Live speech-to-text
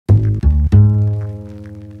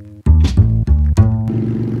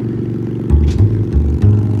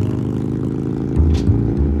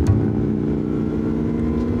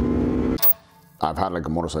I've had like a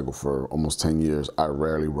motorcycle for almost 10 years. I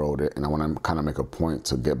rarely rode it, and I want to kind of make a point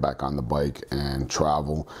to get back on the bike and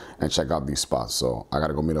travel and check out these spots. So I got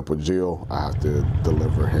to go meet up with Gio. I have to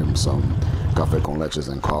deliver him some café con leches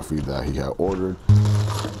and coffee that he had ordered.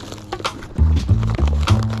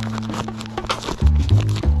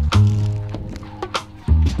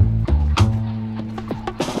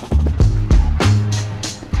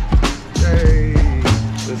 Hey,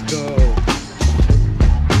 let's go.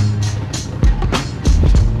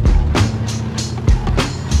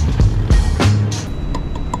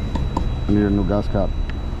 I need a new gas cap.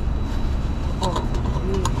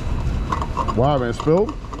 Wow, man, it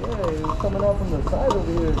spilled? Yeah, it was coming out from the side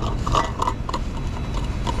over here.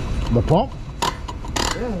 The pump?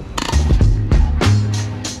 Yeah.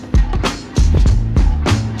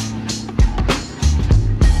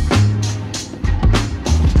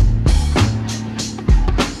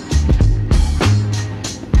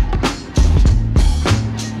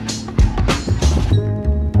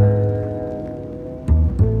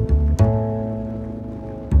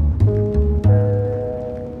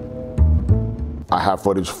 I have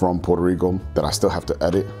footage from Puerto Rico that I still have to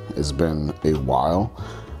edit. It's been a while.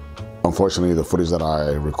 Unfortunately, the footage that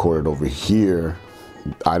I recorded over here,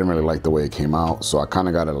 I didn't really like the way it came out, so I kind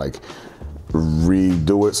of got to like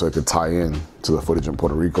redo it so it could tie in to the footage in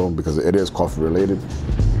Puerto Rico because it is coffee related.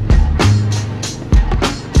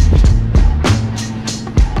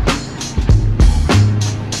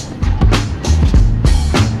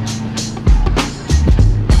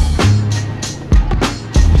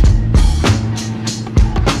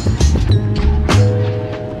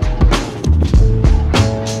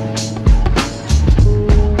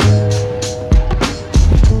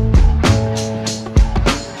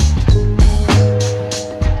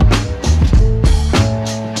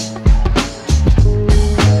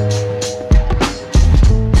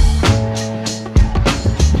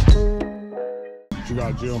 You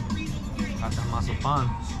got Jill. Got that mazapan.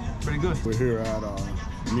 Pretty good. We're here at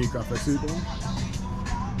Cafecito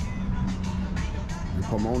in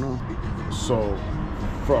Pomona. So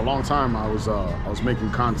for a long time I was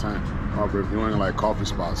making content reviewing like coffee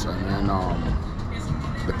spots, and then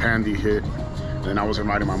the pandy hit, and then I wasn't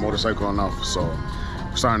riding my motorcycle enough, so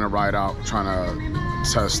I'm starting to ride out, trying to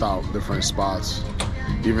test out different spots.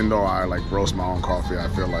 Even though I like roast my own coffee, I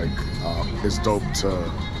feel like it's dope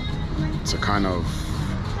to kind of,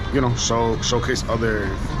 you know, showcase other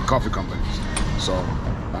coffee companies. So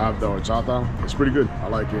I have the horchata. It's pretty good. I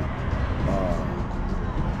like it.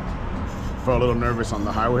 Felt a little nervous on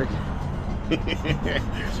the highway,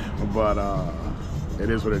 but it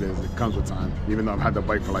is what it is. It comes with time. Even though I've had the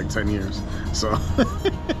bike for like 10 years, so.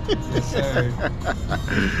 Yes, sir.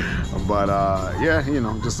 But yeah, you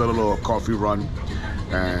know, just a little coffee run,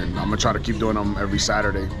 and I'm gonna try to keep doing them every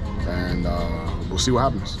Saturday, and we'll see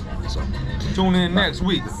what happens. So tune in next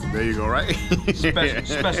week. There you go, right?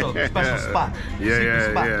 Special spot.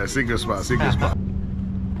 Yeah, secret spot.